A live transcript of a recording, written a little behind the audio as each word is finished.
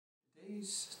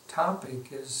Today's topic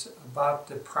is about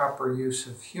the proper use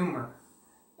of humor,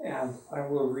 and I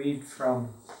will read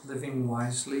from Living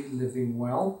Wisely, Living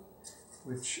Well,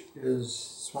 which is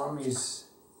Swami's.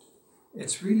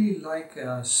 It's really like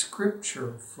a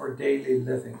scripture for daily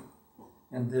living,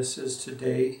 and this is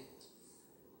today,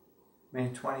 May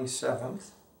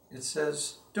 27th. It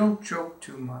says, "Don't joke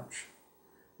too much,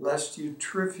 lest you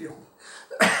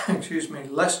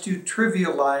lest you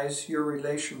trivialize your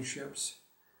relationships.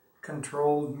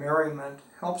 Controlled merriment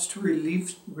helps to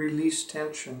release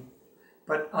tension,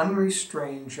 but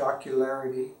unrestrained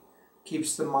jocularity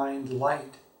keeps the mind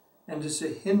light and is a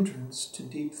hindrance to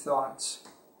deep thoughts."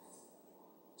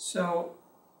 So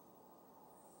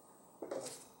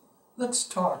let's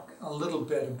talk a little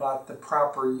bit about the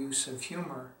proper use of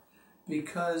humor,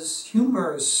 because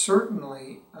humor is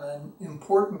certainly an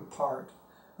important part.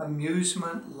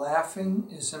 Amusement, laughing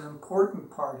is an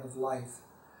important part of life.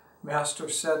 Master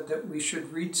said that we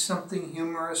should read something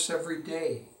humorous every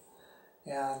day.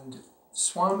 And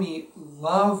Swami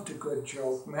loved a good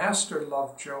joke. Master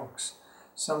loved jokes.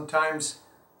 Sometimes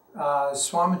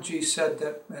Swamiji said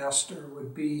that Master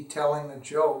would be telling a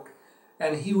joke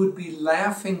and he would be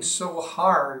laughing so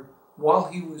hard while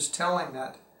he was telling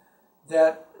it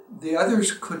that the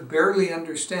others could barely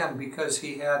understand, because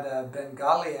he had a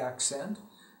Bengali accent,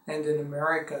 and in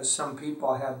America some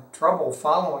people had trouble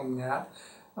following that.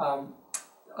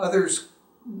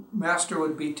 Master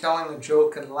would be telling a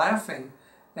joke and laughing,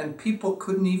 and people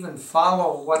couldn't even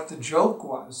follow what the joke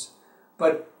was.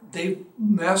 But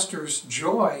Master's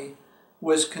joy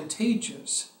was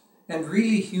contagious. And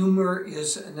really, humor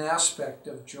is an aspect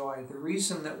of joy. The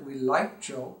reason that we like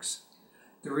jokes,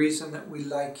 the reason that we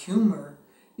like humor,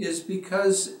 is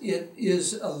because it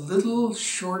is a little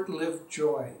short-lived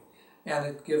joy, and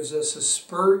it gives us a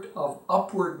spurt of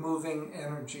upward moving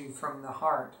energy from the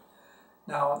heart.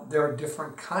 Now, there are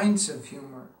different kinds of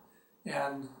humor,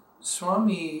 and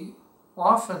Swami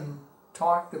often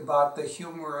talked about the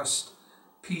humorist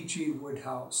P.G.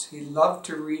 Wodehouse. He loved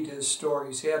to read his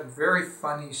stories. He had very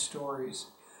funny stories.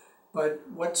 But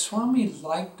what Swami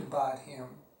liked about him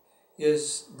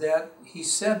is that he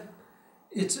said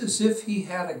it's as if he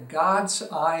had a God's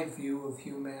eye view of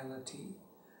humanity.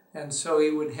 And so he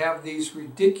would have these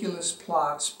ridiculous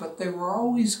plots, but they were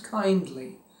always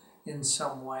kindly in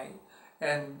some way.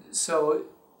 And so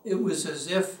it was as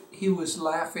if he was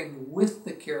laughing with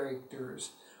the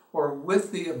characters or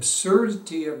with the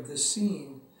absurdity of the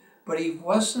scene, but he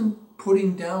wasn't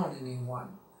putting down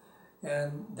anyone.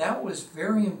 And that was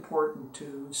very important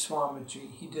to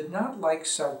Swamiji. He did not like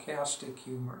sarcastic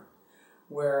humor,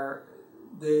 where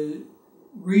the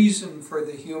reason for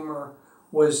the humor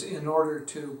was in order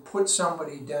to put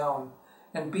somebody down.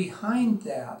 And behind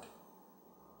that,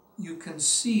 you can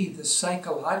see the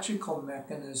psychological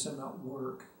mechanism at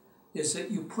work is that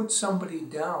you put somebody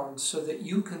down so that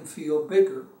you can feel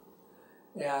bigger.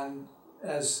 And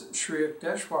as Sri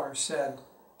Yukteswar said,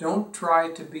 don't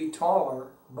try to be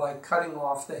taller by cutting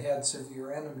off the heads of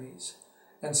your enemies.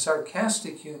 And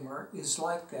sarcastic humor is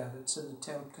like that. It's an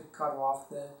attempt to cut off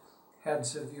the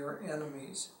heads of your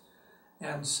enemies.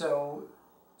 And so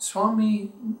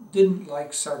Swami didn't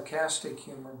like sarcastic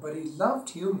humor, but he loved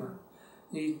humor.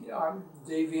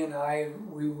 Devi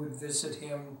and we would visit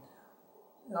him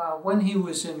when he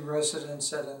was in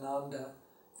residence at Ananda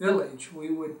village. We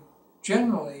would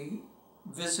generally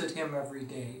visit him every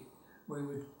day. We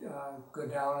would go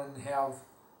down and have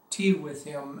tea with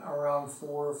him around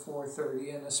 4 or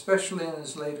 4:30, and especially in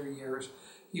his later years,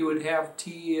 he would have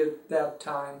tea at that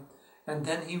time, and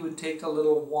then he would take a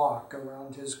little walk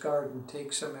around his garden,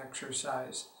 take some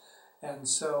exercise. And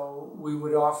so we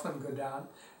would often go down,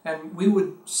 and we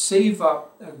would save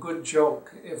up a good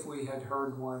joke if we had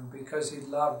heard one, because he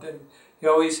loved it. He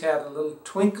always had a little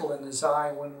twinkle in his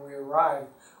eye when we arrived,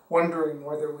 wondering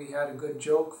whether we had a good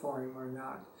joke for him or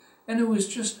not. And it was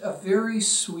just a very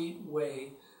sweet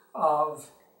way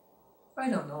of,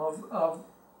 of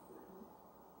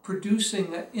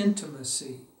producing an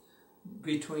intimacy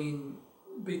between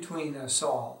us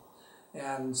all.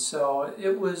 And so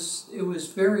it was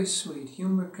very sweet.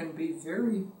 Humor can be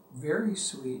very, very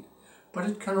sweet, but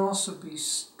it can also be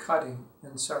cutting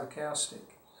and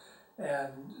sarcastic.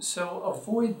 And so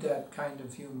avoid that kind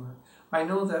of humor. I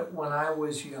know that when I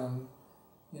was young,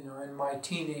 in my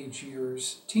teenage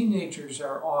years, teenagers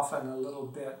are often a little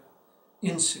bit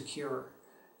insecure.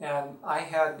 And I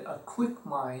had a quick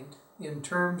mind in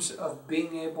terms of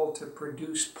being able to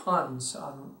produce puns.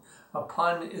 A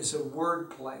pun is a word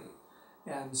play.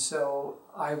 And so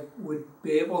I would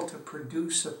be able to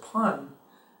produce a pun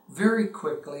very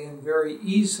quickly and very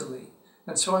easily.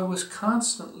 And so I was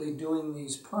constantly doing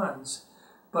these puns.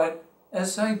 But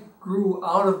as I grew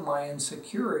out of my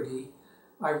insecurity,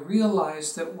 I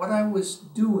realized that what I was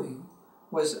doing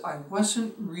was I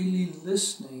wasn't really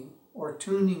listening or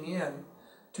tuning in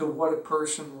to what a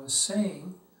person was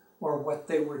saying or what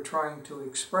they were trying to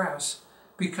express,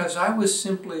 because I was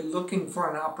simply looking for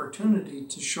an opportunity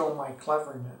to show my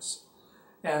cleverness.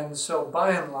 And so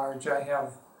by and large, I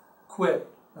have quit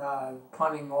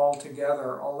punning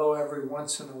altogether, although every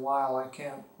once in a while I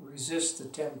can't resist the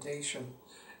temptation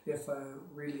if a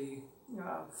really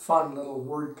fun little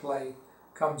wordplay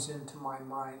comes into my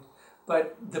mind.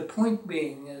 But the point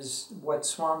being is what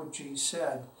Swamiji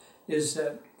said, is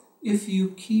that if you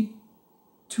keep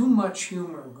too much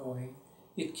humor going,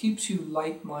 it keeps you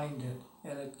light-minded,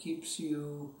 and it keeps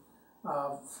you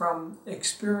from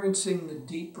experiencing the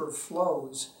deeper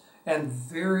flows. And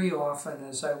very often,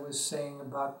 as I was saying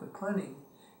about the punning,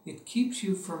 it keeps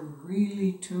you from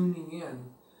really tuning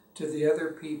in to the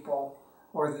other people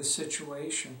or the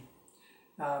situation.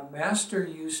 Master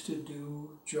used to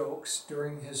do jokes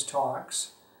during his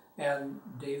talks, and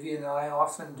Devi and I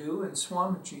often do, and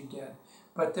Swamiji did.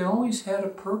 But they always had a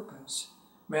purpose.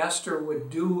 Master would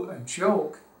do a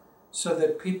joke so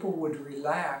that people would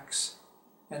relax,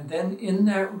 and then in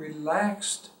that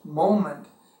relaxed moment,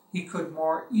 he could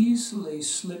more easily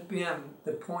slip in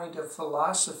the point of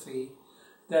philosophy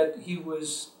that he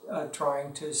was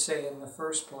trying to say in the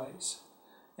first place.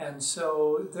 And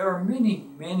so there are many,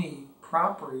 many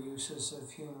proper uses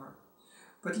of humor.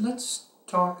 But let's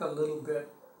talk a little bit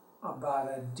about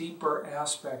a deeper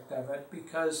aspect of it,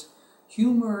 because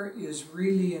humor is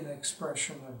really an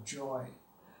expression of joy.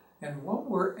 And what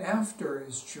we're after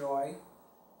is joy,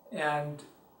 and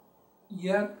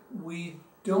yet we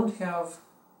don't have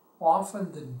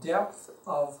often the depth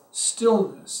of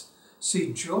stillness.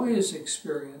 See, joy is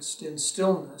experienced in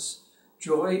stillness.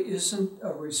 Joy isn't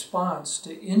a response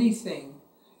to anything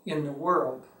in the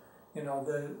world. You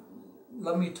know,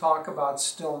 let me talk about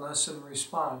stillness and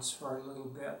response for a little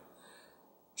bit.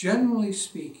 Generally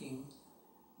speaking,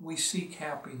 we seek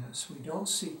happiness. We don't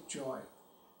seek joy.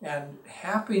 And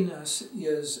happiness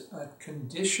is a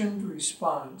conditioned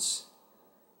response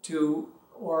to,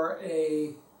 or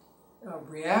a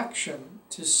reaction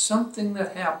to something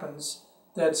that happens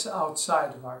that's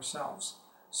outside of ourselves.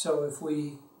 So if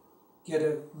we get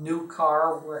a new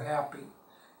car, we're happy.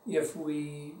 If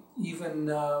we even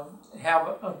have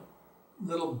a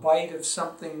little bite of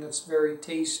something that's very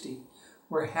tasty,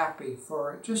 we're happy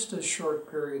for just a short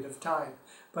period of time.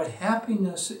 But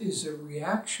happiness is a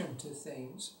reaction to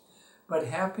things. But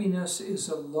happiness is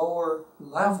a lower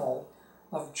level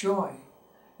of joy.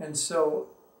 And so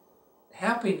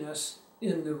happiness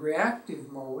in the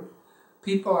reactive mode,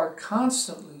 people are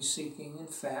constantly seeking. In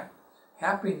fact,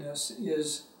 happiness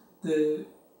is the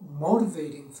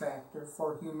motivating factor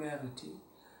for humanity.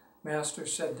 Master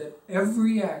said that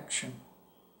every action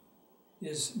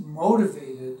is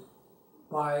motivated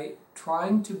by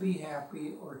trying to be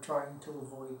happy or trying to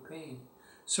avoid pain.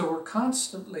 So we're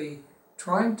constantly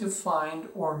trying to find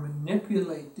or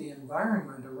manipulate the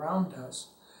environment around us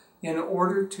in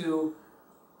order to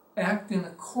act in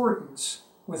accordance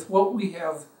with what we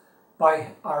have,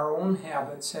 by our own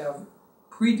habits, have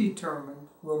predetermined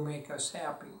will make us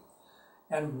happy.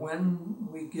 And when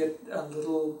we get a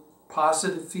little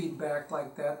positive feedback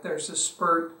like that, there's a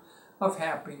spurt of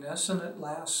happiness, and it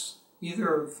lasts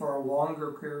either for a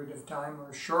longer period of time or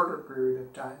a shorter period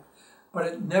of time, but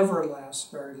it never lasts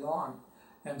very long.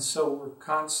 And so we're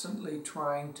constantly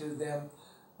trying to then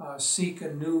seek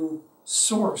a new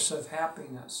source of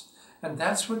happiness. And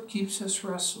that's what keeps us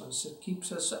restless. It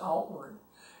keeps us outward.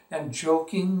 And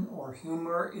joking or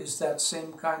humor is that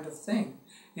same kind of thing.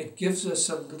 It gives us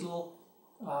a little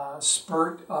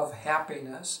spurt of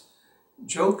happiness.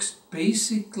 Jokes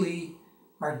basically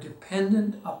are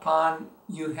dependent upon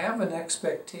you have an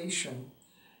expectation,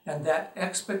 and that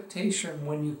expectation,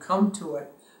 when you come to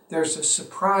it, there's a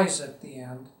surprise at the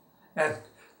end, and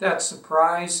that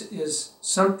surprise is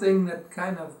something that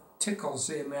kind of tickles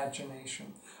the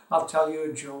imagination. I'll tell you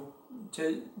a joke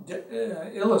to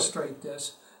illustrate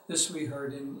this. This we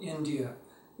heard in India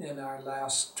in our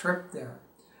last trip there.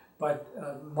 But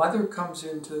a mother comes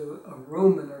into a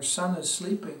room and her son is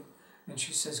sleeping, and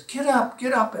she says, get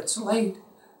up, it's late."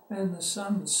 And the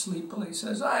son sleepily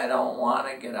says, "I don't want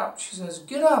to get up." She says,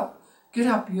 get up, you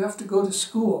have to go to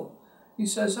school." He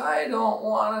says, "I don't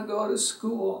want to go to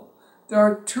school. There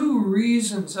are 2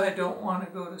 reasons I don't want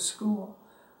to go to school.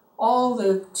 All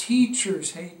the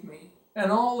teachers hate me,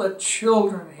 and all the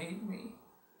children hate me."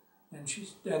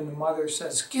 And the mother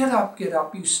says, get up,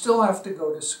 you still have to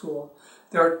go to school.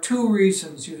 There are 2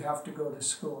 reasons you have to go to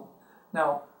school.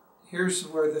 Now, here's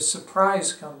where the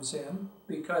surprise comes in,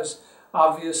 because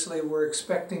obviously we're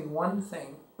expecting one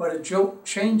thing, but a joke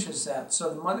changes that. So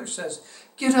the mother says,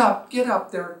 get up, get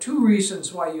up. There are two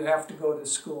reasons why you have to go to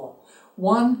school.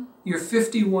 One, you're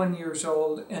 51 years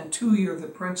old, and two, you're the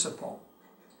principal.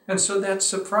 And so that's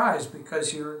surprise,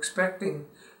 because you're expecting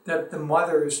that the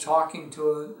mother is talking to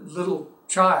a little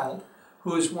child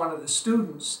who is one of the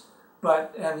students,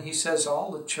 and he says,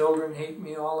 all the children hate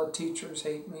me, all the teachers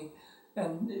hate me.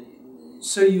 And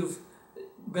so you've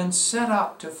been set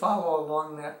up to follow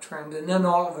along that trend, and then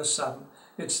all of a sudden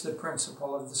it's the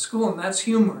principal of the school, and that's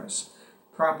humorous.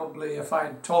 Probably if I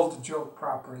had told the joke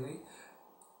properly,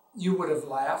 you would have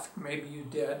laughed, maybe you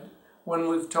did. When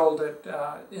we've told it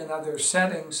in other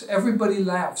settings, everybody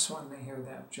laughs when they hear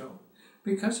that joke,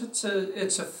 because it's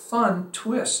a fun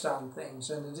twist on things,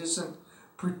 and it isn't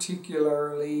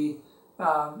particularly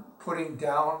putting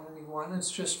down anyone,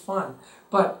 it's just fun.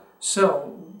 But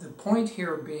so the point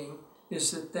here being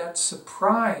is that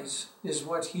surprise is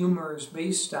what humor is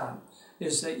based on,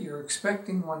 is that you're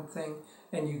expecting one thing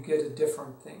and you get a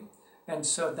different thing. And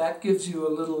so that gives you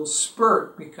a little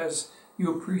spurt, because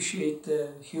you appreciate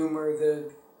the humor,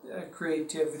 the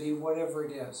creativity, whatever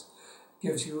it is.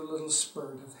 Gives you a little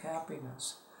spurt of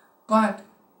happiness. But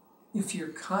if you're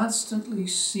constantly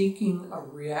seeking a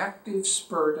reactive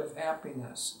spurt of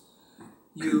happiness,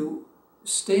 you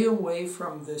stay away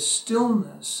from the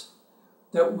stillness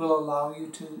that will allow you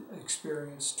to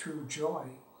experience true joy.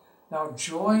 Now,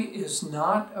 joy is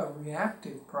not a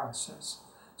reactive process.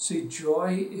 See,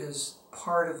 joy is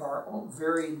part of our own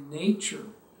very nature.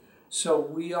 So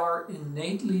we are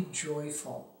innately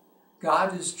joyful.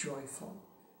 God is joyful.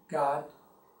 God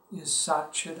is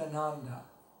Satchidananda,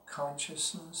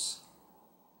 consciousness,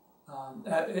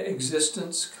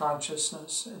 existence,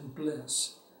 consciousness, and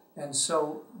bliss. And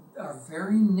so our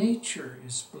very nature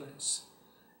is bliss.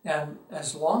 And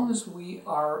as long as we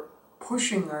are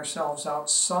pushing ourselves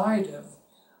outside of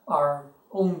our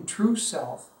own true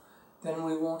self, then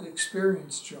we won't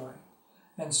experience joy.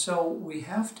 And so we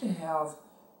have to have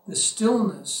the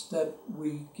stillness that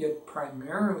we get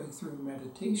primarily through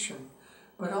meditation,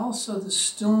 but also the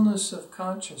stillness of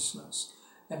consciousness.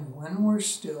 And when we're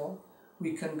still,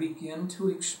 we can begin to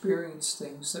experience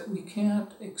things that we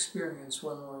can't experience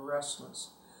when we're restless.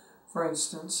 For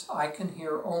instance, I can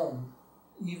hear Om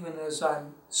even as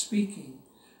I'm speaking,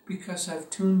 because I've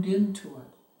tuned into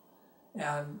it.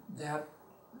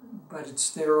 But it's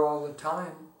there all the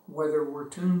time, whether we're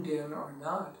tuned in or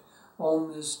not.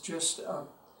 Om is just a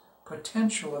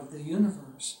potential of the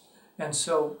universe. And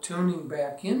so tuning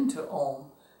back into Om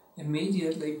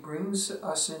immediately brings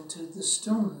us into the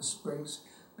stillness,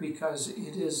 because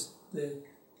it is the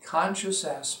conscious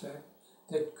aspect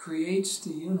that creates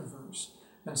the universe.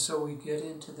 And so we get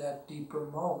into that deeper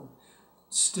mode.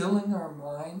 Stilling our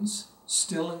minds,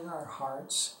 stilling our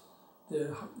hearts.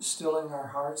 Stilling our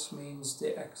hearts means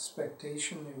the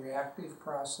expectation, the reactive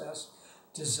process,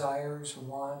 desires,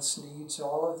 wants, needs,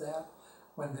 all of that.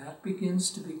 When that begins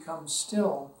to become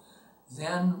still,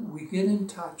 then we get in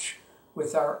touch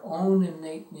with our own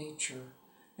innate nature.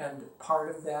 And part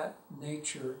of that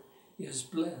nature is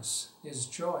bliss, is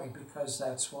joy, because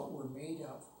that's what we're made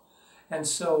of. And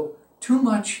so too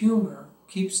much humor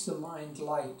keeps the mind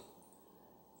light.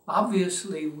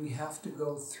 Obviously, we have to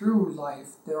go through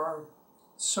life. There are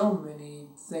so many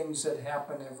things that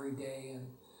happen every day,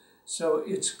 and so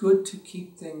it's good to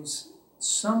keep things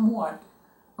somewhat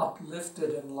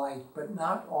uplifted and light, but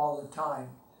not all the time.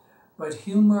 But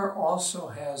humor also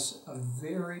has a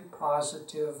very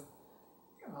positive,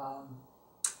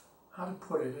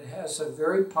 it has a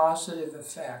very positive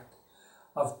effect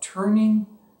of turning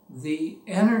the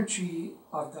energy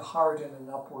of the heart in an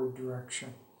upward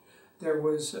direction. There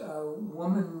was a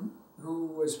woman who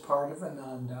was part of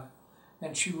Ananda,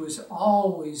 and she was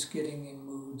always getting in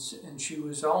moods, and she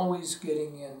was always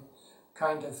getting in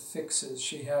kind of fixes.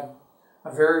 She had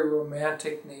a very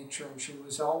romantic nature, and she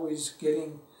was always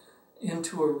getting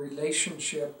into a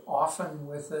relationship, often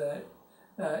with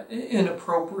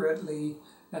inappropriately,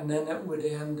 and then it would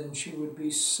end, and she would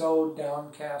be so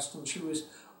downcast, and she was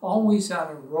always on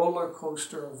a roller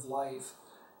coaster of life,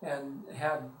 and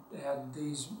had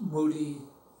these moody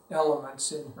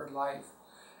elements in her life.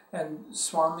 And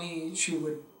Swami, she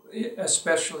would,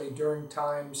 especially during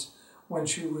times when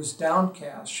she was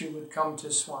downcast, she would come to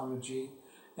Swamiji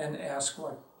and ask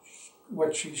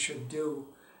what she should do.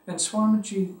 And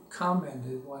Swamiji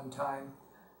commented one time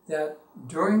that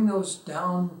during those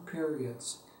down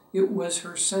periods, it was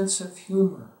her sense of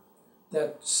humor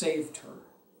that saved her,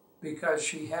 because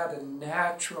she had a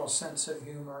natural sense of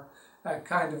humor, a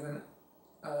kind of an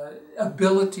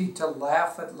ability to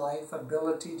laugh at life,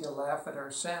 ability to laugh at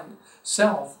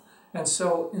ourselves. And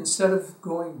so instead of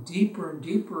going deeper and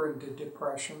deeper into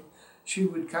depression, she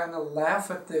would kind of laugh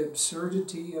at the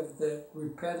absurdity of the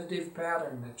repetitive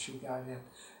pattern that she got in.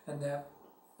 And that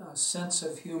sense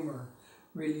of humor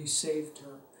really saved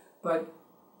her. But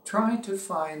try to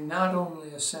find not only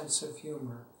a sense of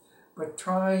humor, but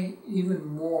try even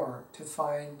more to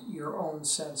find your own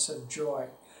sense of joy.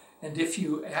 And if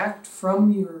you act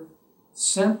from your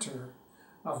center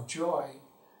of joy,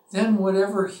 then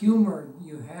whatever humor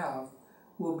you have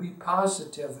will be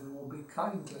positive and will be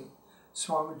kindly.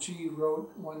 Swamiji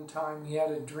wrote one time he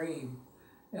had a dream,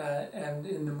 and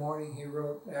in the morning he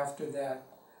wrote after that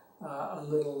a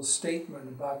little statement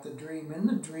about the dream. In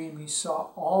the dream he saw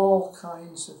all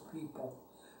kinds of people,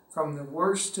 from the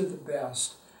worst to the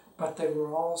best, but they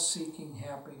were all seeking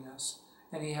happiness.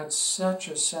 And he had such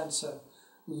a sense of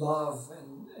love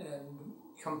and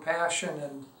compassion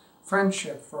and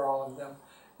friendship for all of them.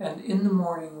 And in the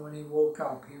morning when he woke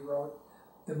up, he wrote,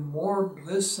 "The more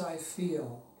bliss I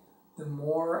feel, the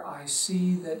more I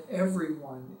see that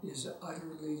everyone is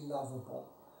utterly lovable."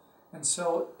 And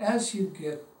so as you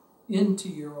get into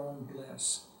your own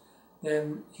bliss,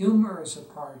 then humor is a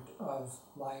part of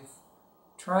life,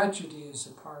 tragedy is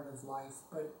a part of life,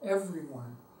 but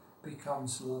everyone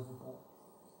becomes lovable.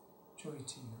 Joy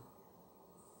to you.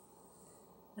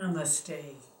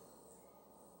 Namaste.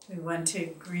 We want to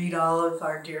greet all of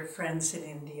our dear friends in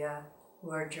India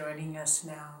who are joining us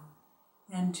now,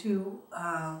 and to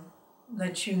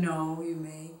let you know, you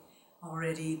may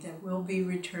already, that we'll be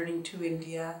returning to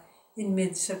India in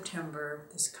mid-September,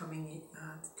 this coming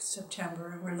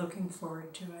September, and we're looking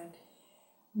forward to it.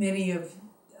 Many of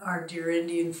our dear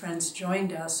Indian friends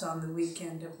joined us on the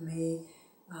weekend of May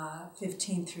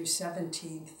 15th through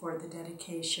 17th for the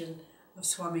dedication of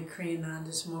Swami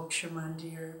Kriyananda's Moksha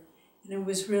Mandir, and it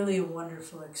was really a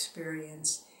wonderful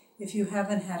experience. If you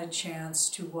haven't had a chance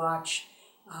to watch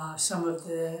some of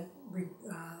the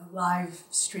live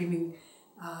streaming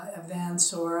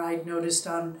events, or I noticed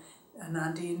on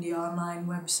Ananda India Online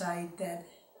website that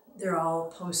they're all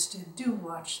posted, do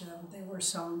watch them. There were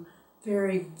some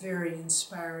very, very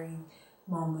inspiring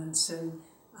moments and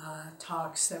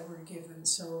talks that were given,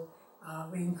 so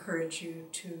we encourage you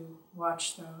to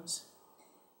watch those.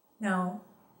 Now,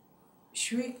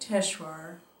 Sri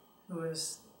Yukteswar, who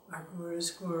was our Guru's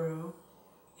guru,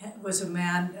 was a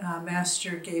man,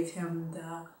 Master gave him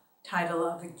the title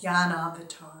of a Jnana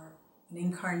avatar, an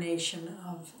incarnation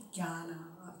of jnana,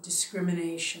 of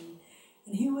discrimination.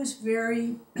 And he was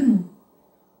very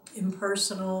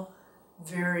impersonal,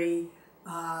 very,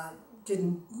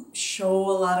 didn't show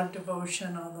a lot of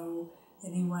devotion, although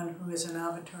anyone who is an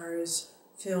avatar is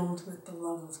filled with the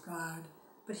love of God.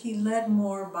 But he led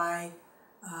more by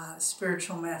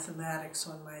spiritual mathematics,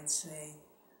 one might say.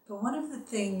 But one of the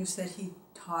things that he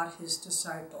taught his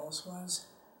disciples was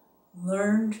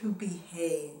learn to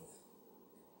behave.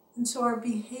 And so our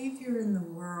behavior in the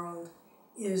world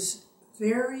is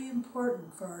very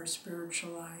important for our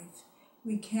spiritual life.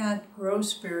 We can't grow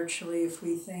spiritually if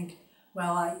we think,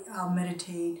 well, I'll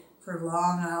meditate for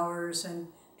long hours and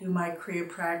do my Kriya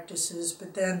practices,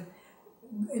 but then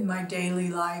in my daily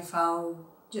life I'll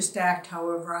just act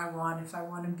however I want. If I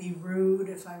want to be rude,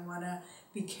 if I want to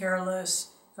be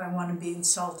careless, if I want to be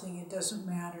insulting, it doesn't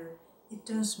matter. It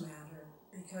does matter,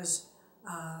 because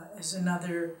as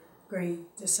another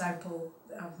great disciple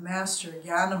of Master,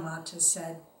 Yanamata,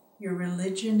 said, your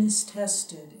religion is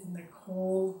tested in the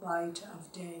cold light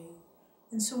of day.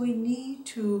 And so we need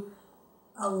to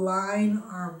align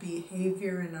our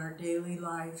behavior in our daily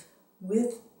life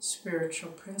with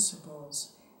spiritual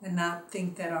principles, and not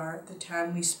think that the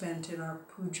time we spent in our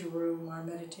puja room, our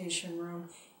meditation room,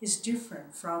 is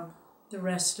different from the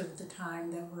rest of the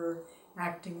time that we're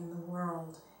acting in the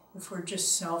world. If we're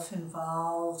just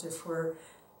self-involved, if we're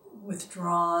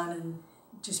withdrawn and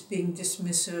just being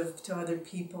dismissive to other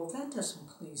people, that doesn't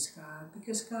please God,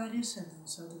 because God is in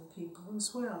those other people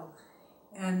as well.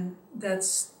 And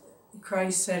that's,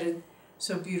 Christ said it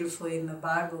so beautifully in the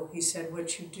Bible. He said,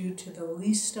 what you do to the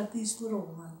least of these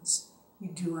little ones, you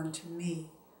do unto me.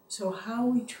 So how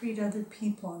we treat other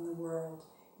people in the world,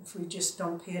 if we just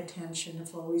don't pay attention,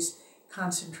 if we're always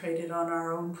concentrated on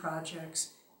our own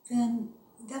projects, then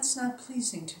that's not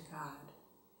pleasing to God.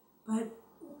 But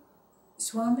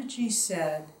Swamiji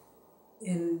said,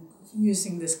 in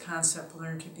using this concept,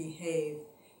 learn to behave,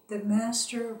 that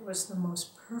Master was the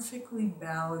most perfectly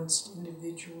balanced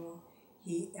individual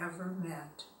he ever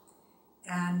met.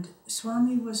 And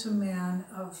Swami was a man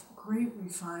of great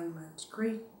refinement,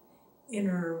 great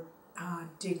inner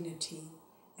dignity,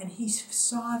 And he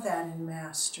saw that in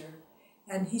Master.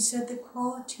 And he said the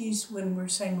qualities, when we're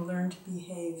saying learn to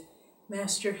behave,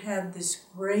 Master had this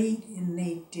great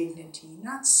innate dignity,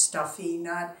 not stuffy,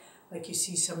 not like you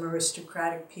see some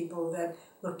aristocratic people that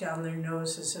look down their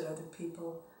noses at other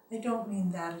people. I don't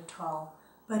mean that at all,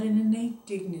 but an innate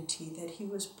dignity, that he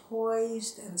was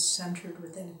poised and centered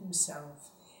within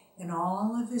himself. And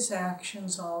all of his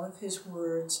actions, all of his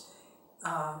words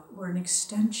were an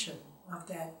extension of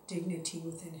that dignity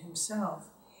within himself.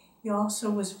 He also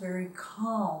was very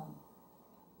calm.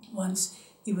 Once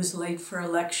he was late for a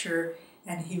lecture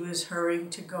and he was hurrying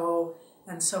to go,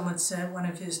 and someone said, one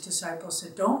of his disciples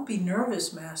said, "Don't be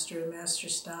nervous, Master." The Master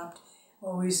stopped,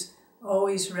 always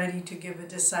ready to give a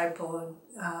disciple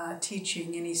a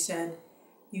teaching, and he said,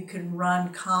 "You can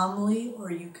run calmly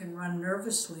or you can run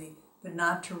nervously, but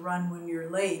not to run when you're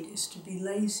late is to be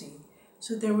lazy."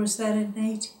 So there was that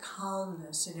innate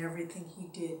calmness in everything he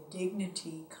did,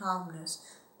 dignity, calmness,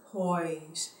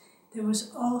 poise. There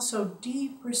was also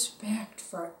deep respect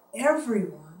for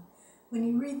everyone. When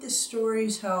you read the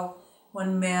stories how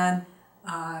one man,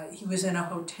 he was in a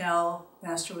hotel,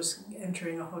 Master was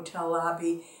entering a hotel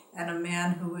lobby, and a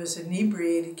man who was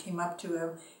inebriated came up to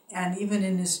him, and even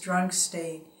in his drunk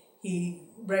state, he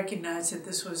recognized that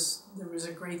there was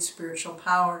a great spiritual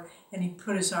power, and he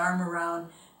put his arm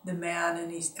around the man,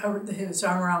 and his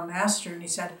arm around Master, and he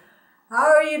said, "How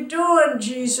are you doing,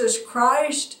 Jesus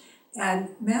Christ?"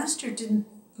 And Master didn't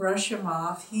brush him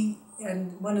off.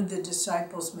 And one of the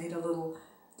disciples made a little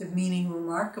demeaning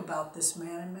remark about this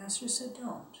man, and Master said,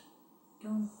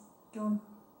 don't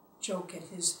joke at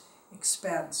his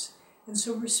expense. And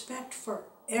so respect for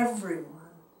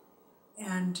everyone,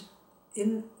 and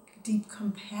in deep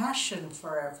compassion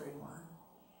for everyone.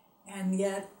 And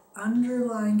yet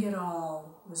underlying it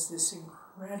all was this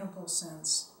incredible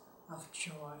sense of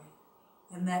joy.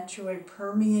 And that joy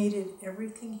permeated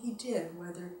everything he did,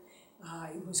 whether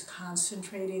he was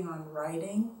concentrating on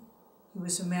writing. He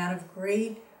was a man of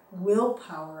great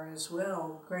willpower as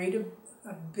well, great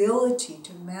ability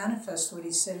to manifest what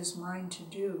he set his mind to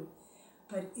do.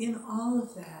 But in all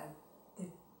of that, the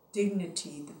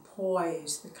dignity, the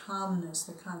poise, the calmness,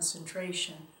 the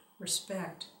concentration,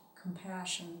 respect,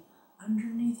 compassion,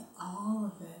 underneath all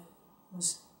of it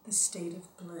was the state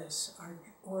of bliss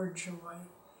or joy.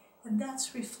 And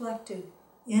that's reflected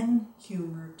in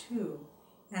humor too.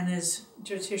 And as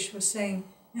Jyotish was saying,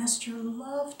 Master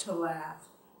loved to laugh.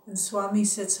 And Swami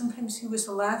said sometimes he was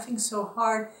laughing so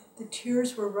hard, the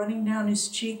tears were running down his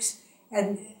cheeks,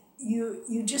 and you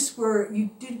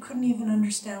couldn't even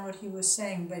understand what he was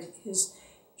saying, but his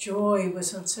joy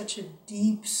was on such a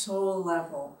deep soul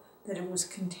level that it was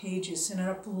contagious and it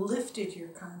uplifted your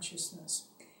consciousness.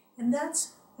 And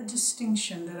that's a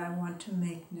distinction that I want to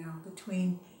make now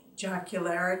between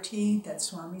jocularity that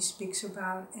Swami speaks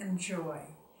about and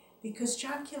joy. Because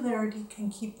jocularity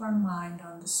can keep our mind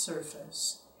on the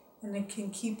surface, and it can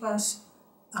keep us,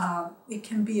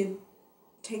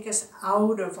 take us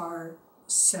out of our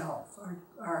self,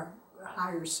 our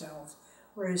higher self.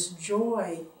 Whereas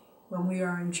joy, when we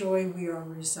are in joy, we are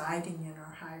residing in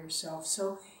our higher self.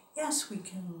 So yes, we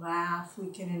can laugh,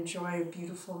 we can enjoy a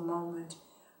beautiful moment,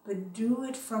 but do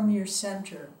it from your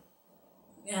center.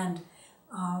 And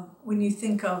when you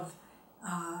think of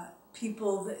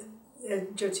people that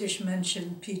Jyotish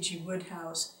mentioned P.G.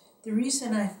 Woodhouse, the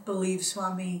reason I believe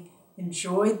Swami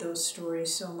enjoyed those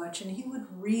stories so much, and he would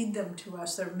read them to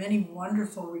us. There are many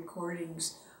wonderful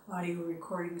recordings, audio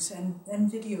recordings,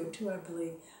 and video too, I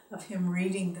believe, of him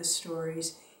reading the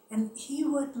stories. And he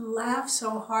would laugh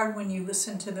so hard when you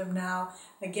listen to them now.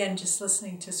 Again, just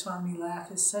listening to Swami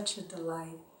laugh is such a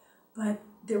delight. But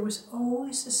there was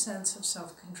always a sense of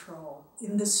self-control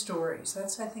in the stories.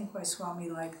 That's, I think, why Swami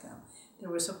liked them. There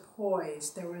was a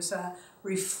poise, there was a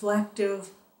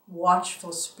reflective,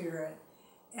 watchful spirit.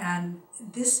 And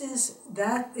this is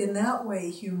that, in that way,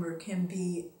 humor can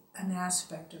be an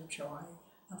aspect of joy,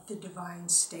 of the divine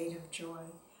state of joy.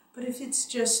 But if it's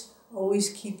just always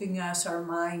keeping us, our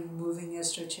mind moving,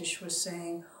 as Jyotish was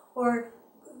saying, or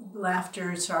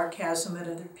laughter, sarcasm at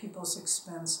other people's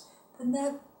expense,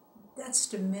 then that's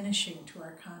diminishing to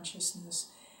our consciousness.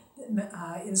 In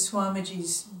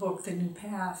Swamiji's book, The New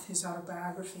Path, his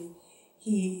autobiography,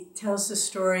 he tells the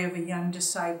story of a young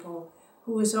disciple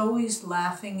who was always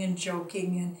laughing and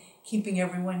joking and keeping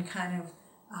everyone kind of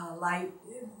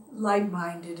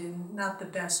light-minded in not the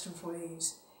best of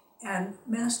ways. And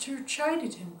Master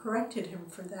chided him, corrected him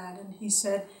for that, and he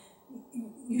said,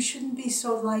 "You shouldn't be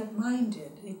so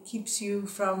light-minded. It keeps you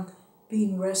from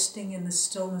being resting in the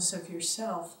stillness of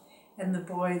yourself." And the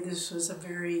boy, this was a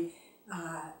very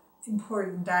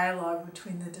important dialogue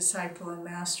between the disciple and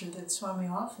master that Swami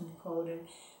often quoted.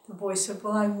 The boy said,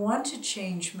 well, I want to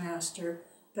change, Master,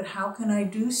 but how can I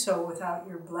do so without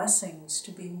your blessings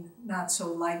to be not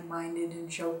so light-minded and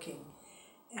joking?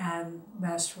 And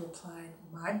Master replied,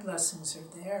 my blessings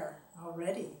are there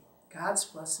already. God's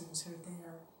blessings are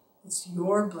there. It's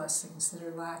your blessings that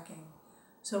are lacking.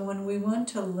 So when we want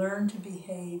to learn to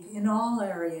behave in all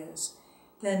areas,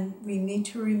 then we need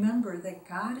to remember that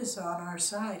God is on our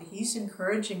side. He's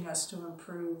encouraging us to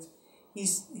improve.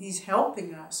 He's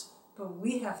helping us, but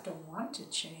we have to want to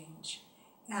change.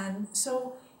 And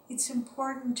so it's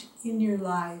important in your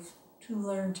life to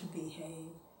learn to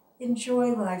behave.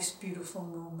 Enjoy life's beautiful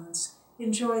moments.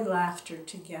 Enjoy laughter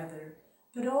together.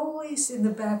 But always in the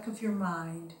back of your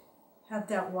mind, have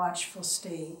that watchful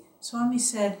state. Swami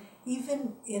said,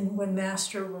 even when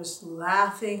Master was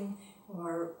laughing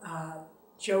or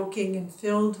joking and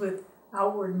filled with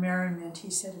outward merriment, he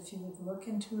said if you would look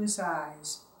into his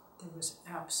eyes, there was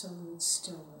absolute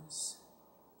stillness.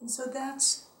 And so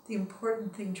that's the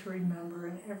important thing to remember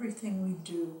in everything we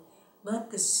do. Let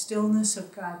the stillness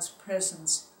of God's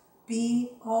presence be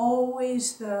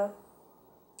always the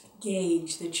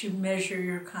gauge that you measure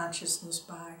your consciousness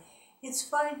by. It's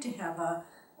fine to have a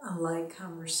light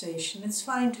conversation. It's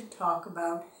fine to talk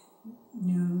about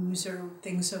news or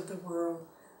things of the world,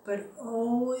 but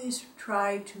always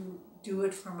try to do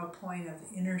it from a point of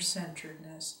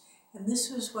inner-centeredness. And this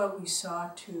was what we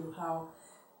saw too, how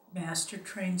Master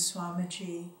trained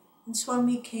Swamiji. And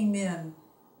Swami came in.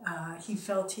 He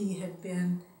felt he had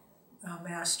been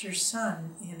Master's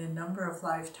son in a number of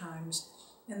lifetimes,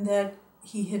 and that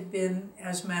he had been,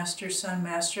 as Master's son,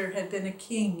 Master had been a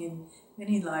king in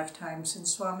many lifetimes, and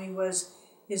Swami was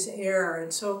his heir.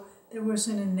 And so there was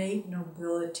an innate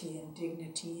nobility and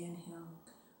dignity in him.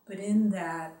 But in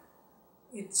that,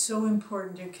 it's so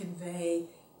important to convey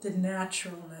the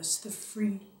naturalness,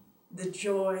 the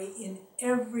joy in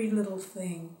every little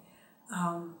thing,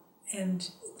 and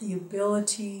the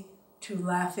ability to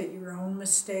laugh at your own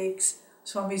mistakes.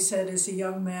 Swami said as a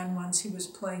young man once he was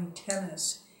playing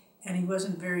tennis, and he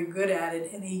wasn't very good at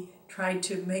it, and he tried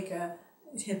to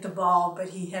hit the ball, but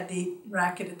he had the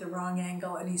racket at the wrong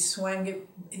angle, and when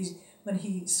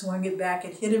he swung it back,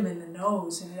 it hit him in the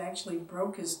nose, and it actually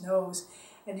broke his nose.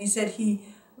 And he said he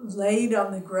laid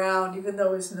on the ground, even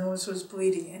though his nose was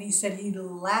bleeding, and he said he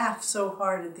laughed so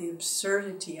hard at the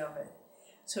absurdity of it.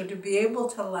 So to be able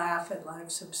to laugh at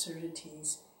life's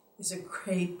absurdities is a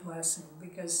great blessing,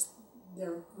 because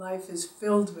their life is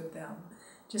filled with them.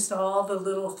 Just all the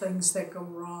little things that go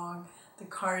wrong, the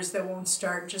cars that won't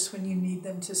start just when you need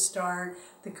them to start,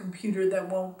 the computer that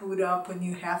won't boot up when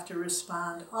you have to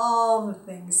respond, all the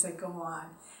things that go on.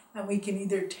 And we can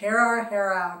either tear our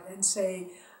hair out and say,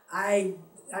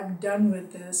 I'm done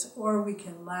with this, or we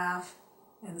can laugh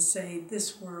and say,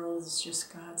 this world is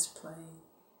just God's play.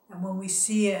 And when we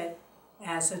see it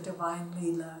as a divine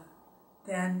Leela,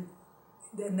 then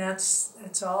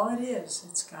that's all it is.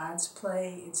 It's God's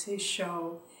play, it's His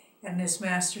show. And as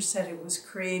Master said, it was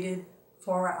created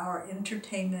for our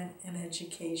entertainment and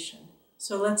education.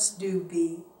 So let's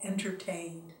be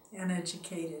entertained and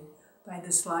educated by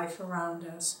this life around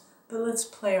us. But let's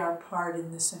play our part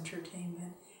in this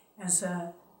entertainment as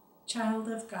a child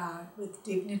of God, with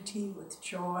dignity, with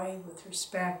joy, with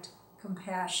respect,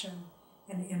 compassion,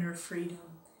 and inner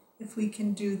freedom. If we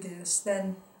can do this,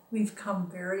 then we've come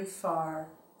very far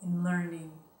in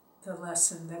learning the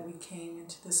lesson that we came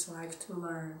into this life to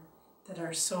learn, that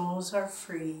our souls are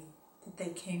free, that they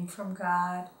came from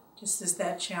God, just as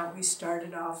that chant we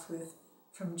started off with,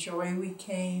 from joy we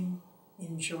came,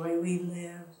 in joy we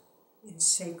live, in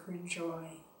sacred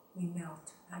joy we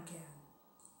melt again.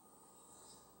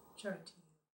 Jyotish.